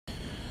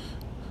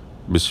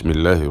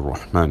Bismillahir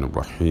Rahmanir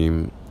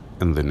Rahim.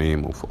 In the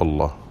name of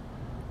Allah,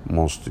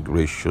 most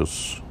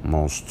gracious,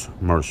 most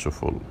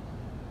merciful.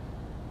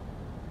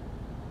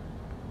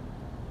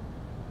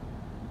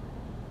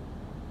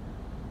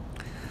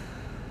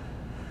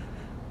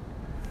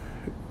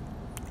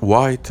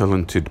 Why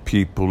Talented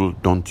People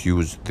Don't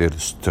Use Their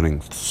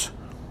Strengths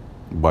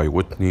by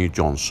Whitney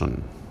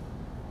Johnson.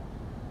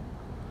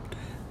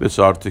 This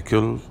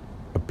article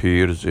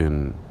appears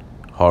in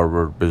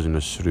Harvard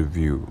Business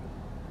Review,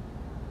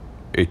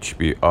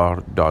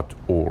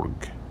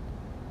 hbr.org.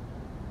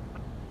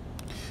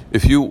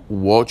 If you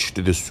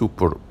watched the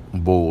Super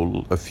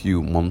Bowl a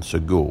few months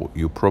ago,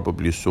 you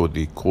probably saw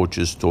the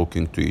coaches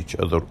talking to each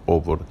other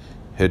over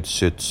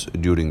headsets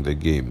during the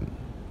game.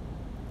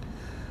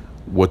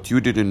 What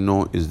you didn't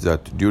know is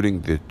that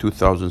during the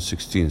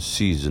 2016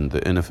 season,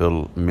 the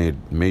NFL made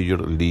major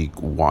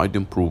league-wide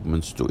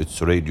improvements to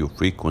its radio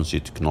frequency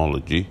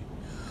technology,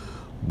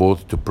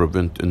 both to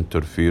prevent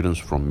interference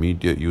from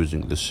media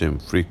using the same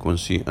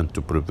frequency and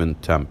to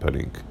prevent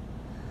tampering.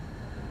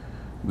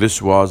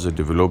 This was a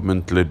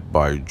development led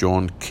by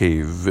John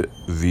Cave,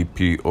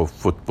 VP of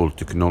Football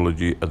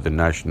Technology at the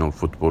National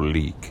Football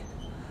League.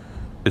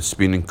 It's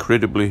been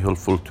incredibly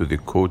helpful to the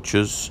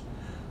coaches,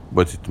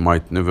 but it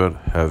might never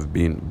have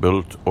been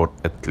built, or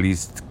at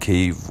least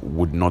Cave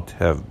would not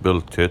have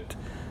built it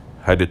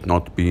had it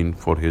not been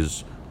for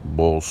his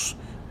boss,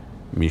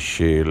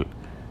 Michelle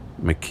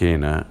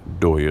McKenna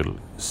Doyle,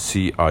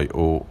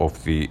 CIO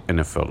of the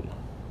NFL.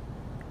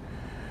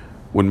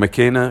 When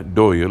McKenna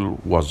Doyle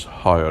was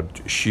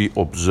hired, she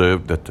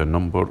observed that a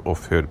number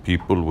of her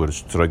people were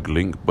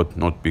struggling, but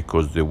not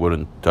because they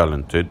weren't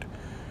talented,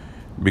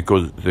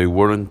 because they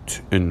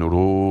weren't in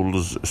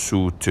roles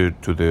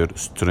suited to their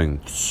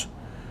strengths.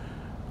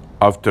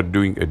 After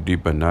doing a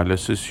deep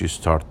analysis, she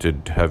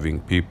started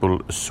having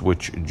people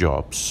switch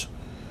jobs.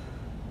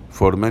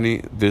 For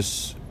many,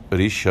 this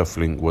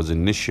reshuffling was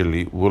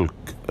initially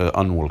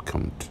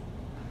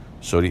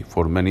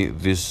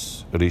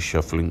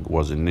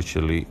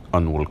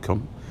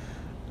unwelcomed.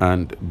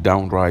 And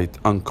downright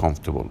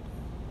uncomfortable.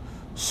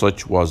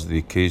 Such was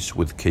the case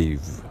with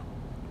Cave.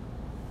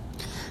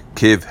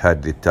 Cave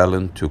had the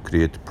talent to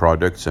create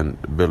products and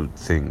build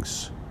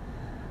things,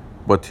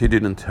 but he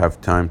didn't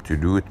have time to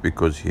do it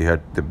because he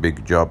had the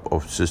big job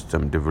of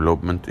system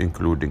development,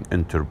 including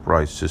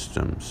enterprise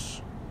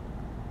systems.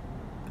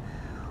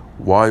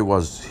 Why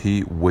was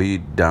he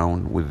weighed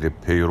down with the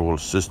payroll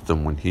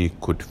system when he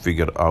could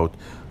figure out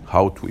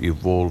how to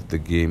evolve the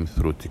game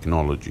through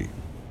technology?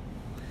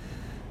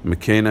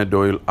 McKenna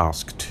Doyle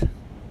asked.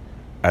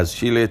 As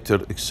she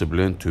later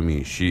explained to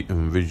me, she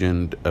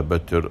envisioned a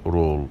better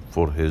role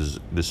for his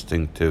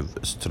distinctive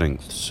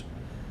strengths.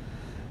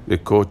 The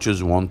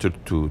coaches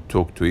wanted to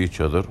talk to each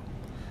other.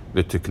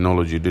 The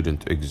technology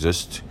didn't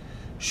exist.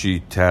 She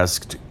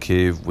tasked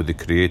Cave with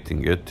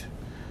creating it.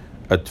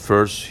 At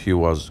first, he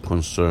was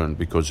concerned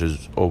because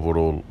his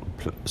overall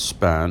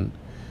span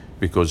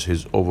was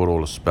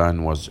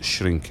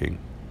shrinking.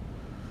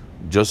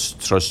 Just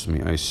trust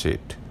me, I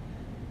said.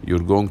 You're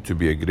going to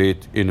be a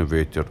great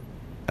innovator,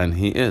 and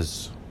he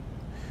is.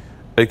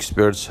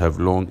 Experts have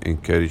long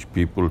encouraged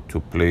people to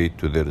play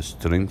to their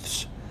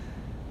strengths,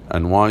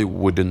 and why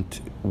wouldn't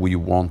we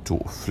want to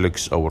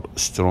flex our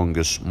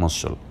strongest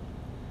muscle?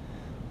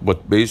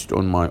 But based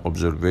on my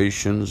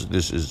observations,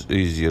 this is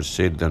easier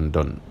said than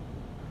done.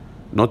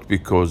 Not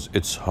because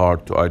it's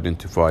hard to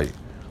identify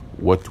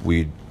what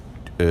we're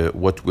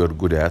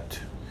good at,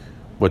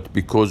 but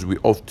because we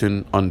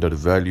often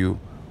undervalue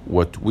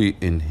what we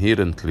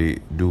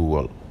inherently do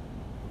well.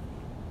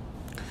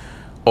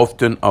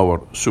 Often our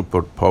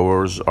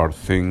superpowers are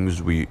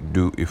things we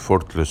do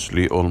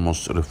effortlessly,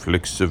 almost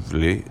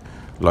reflexively,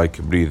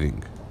 like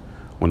breathing.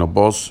 When a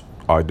boss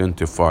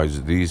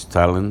identifies these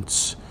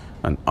talents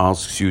and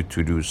asks you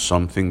to do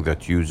something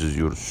that uses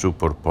your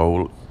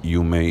superpower,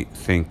 you may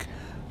think,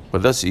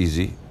 but that's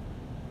easy.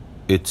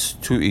 It's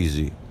too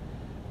easy.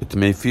 It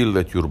may feel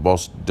that your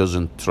boss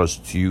doesn't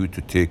trust you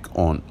to take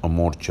on a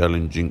more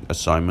challenging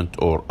assignment,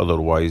 or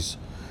otherwise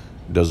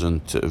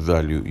doesn't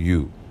value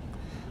you,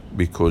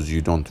 because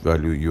you don't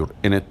value your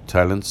innate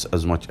talents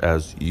as much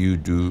as you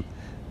do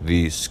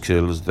the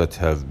skills that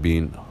have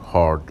been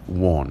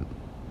hard-won.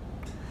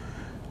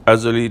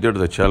 As a leader,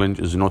 the challenge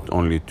is not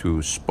only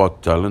to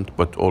spot talent,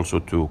 but also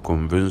to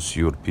convince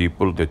your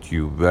people that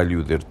you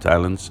value their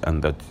talents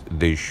and that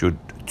they should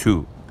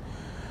too.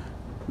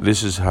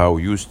 This is how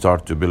you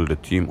start to build a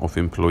team of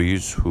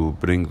employees who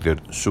bring their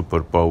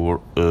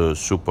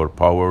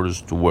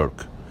superpowers to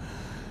work.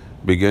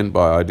 Begin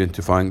by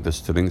identifying the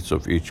strengths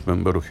of each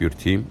member of your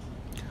team.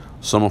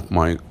 Some of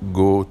my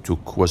go-to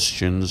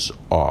questions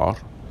are,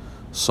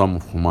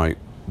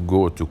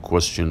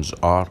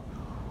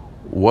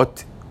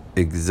 what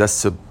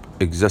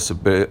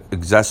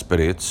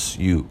exasperates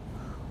you?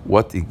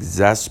 What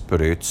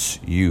exasperates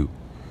you?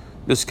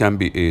 This can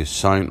be a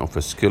sign of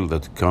a skill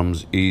that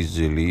comes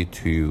easily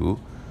to you,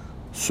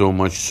 so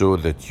much so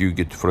that you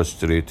get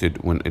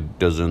frustrated when it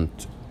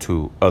doesn't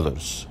to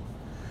others.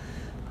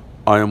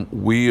 I am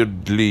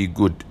weirdly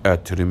good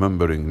at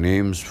remembering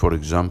names, for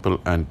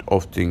example, and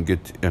often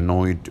get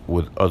annoyed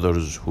with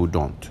others who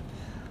don't.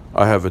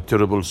 I have a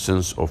terrible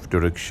sense of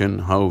direction,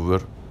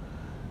 however,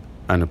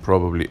 and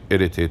probably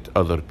irritate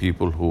other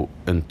people who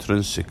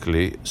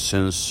intrinsically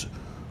sense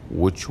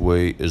which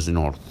way is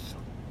north.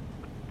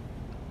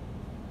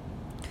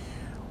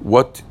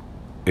 What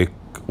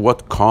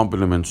what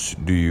compliments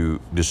do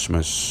you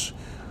dismiss?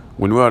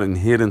 When we are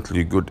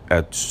inherently good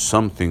at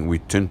something, we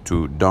tend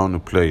to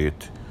downplay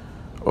it.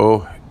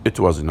 Oh, it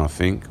was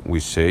nothing, we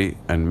say,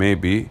 and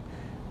maybe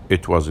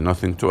it was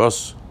nothing to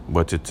us,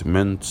 but it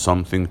meant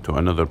something to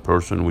another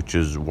person, which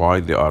is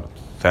why they are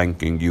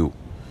thanking you.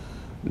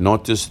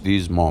 Notice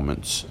these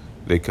moments.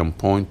 They can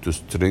point to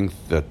strengths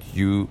that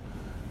you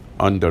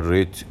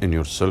underrate in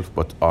yourself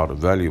but are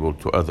valuable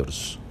to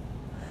others.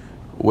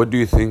 What do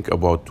you think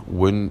about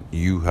when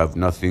you have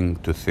nothing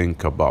to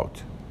think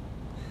about?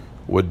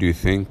 What do you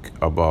think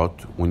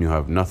about when you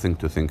have nothing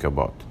to think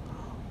about?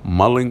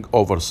 Mulling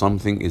over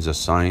something is a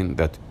sign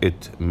that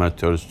it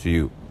matters to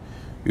you.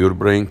 Your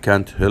brain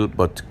can't help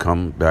but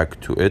come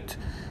back to it.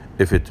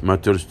 If it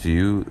matters to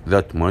you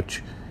that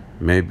much,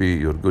 maybe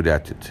you're good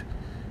at it.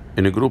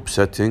 In a group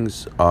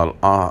settings, I'll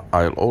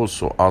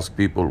also ask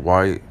people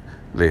why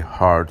they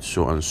hired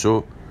so and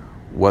so,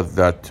 what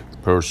that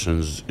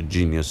person's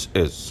genius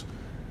is.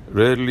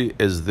 Rarely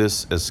is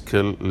this a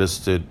skill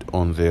listed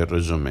on their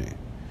resume.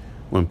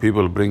 When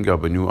people bring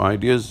up new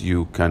ideas,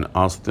 you can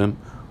ask them,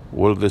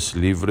 will this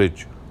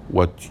leverage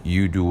what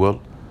you do well?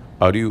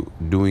 Are you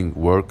doing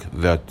work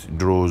that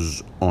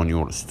draws on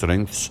your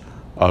strengths?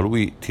 Are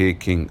we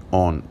taking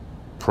on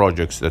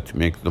projects that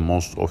make the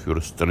most of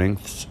your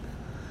strengths?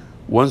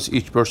 Once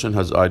each person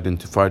has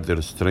identified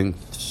their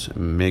strengths,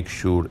 make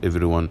sure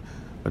everyone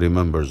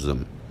remembers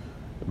them.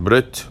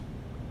 Brett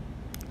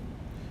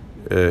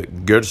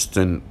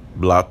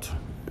Gerstenblatt,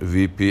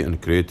 VP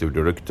and Creative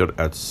Director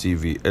at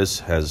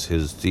CVS, has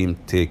his team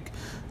take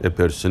a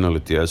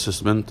personality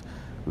assessment,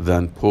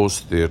 then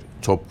post their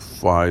top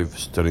 5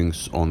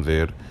 strengths on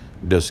their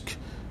desk.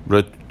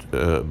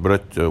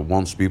 Brett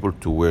wants people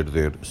to wear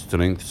their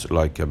strengths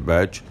like a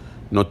badge,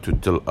 not to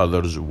tell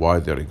others why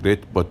they're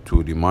great, but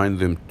to remind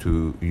them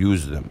to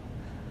use them.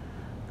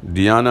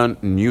 Diana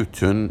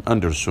Newton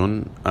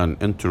Anderson, an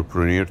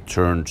entrepreneur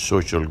turned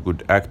social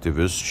good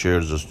activist,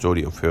 shares a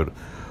story of her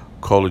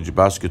college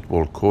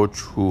basketball coach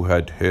who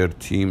had her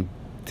team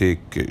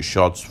take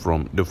shots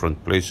from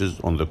different places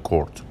on the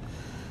court.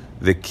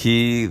 The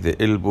key, the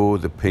elbow,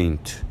 the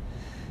paint.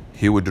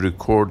 He would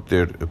record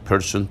their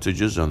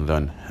percentages and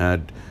then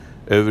had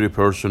every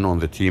person on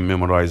the team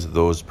memorize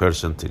those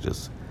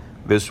percentages.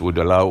 This would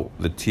allow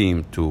the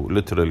team to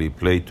literally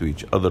play to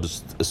each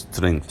other's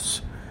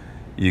strengths.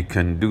 You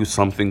can do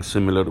something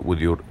similar with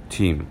your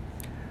team.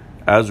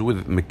 As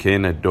with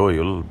McKenna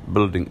Doyle,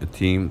 building a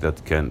team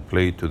that can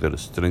play to their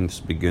strengths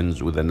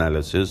begins with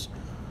analysis.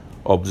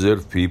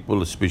 Observe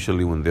people,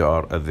 especially when they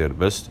are at their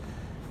best,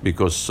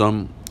 because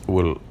some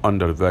will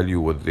undervalue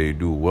what they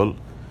do well.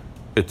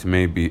 It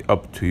may be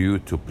up to you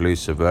to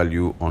place a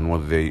value on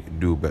what they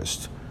do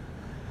best.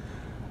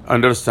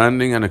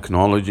 Understanding and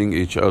acknowledging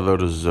each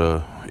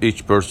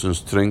person's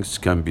strengths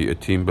can be a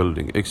team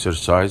building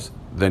exercise.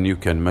 Then you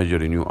can measure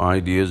new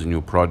ideas,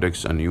 new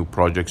products, and new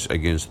projects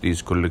against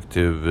these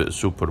collective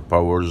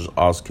superpowers,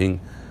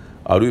 asking,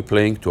 are we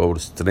playing to our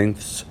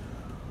strengths?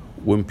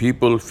 When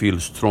people feel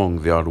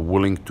strong, they are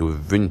willing to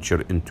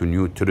venture into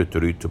new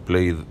territory, to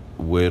play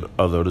where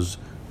others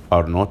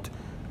are not,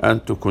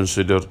 and to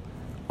consider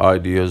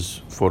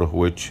ideas for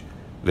which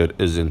there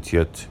isn't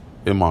yet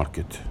a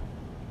market.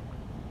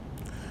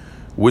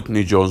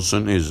 Whitney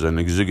Johnson is an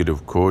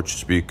executive coach,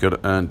 speaker,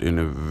 and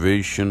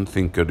innovation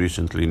thinker,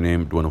 recently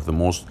named one of the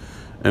most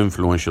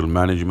influential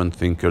management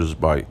thinkers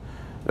by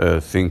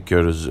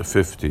Thinkers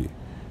 50.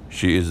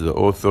 She is the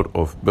author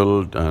of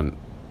Build an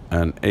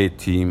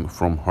A-Team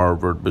from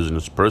Harvard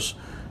Business Press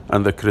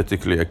and the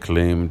critically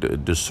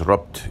acclaimed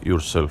Disrupt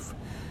Yourself.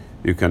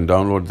 You can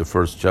download the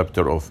first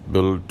chapter of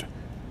Build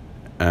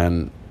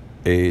an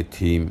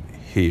A-Team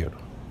here.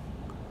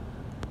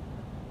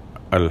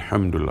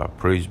 Alhamdulillah,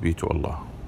 praise be to Allah.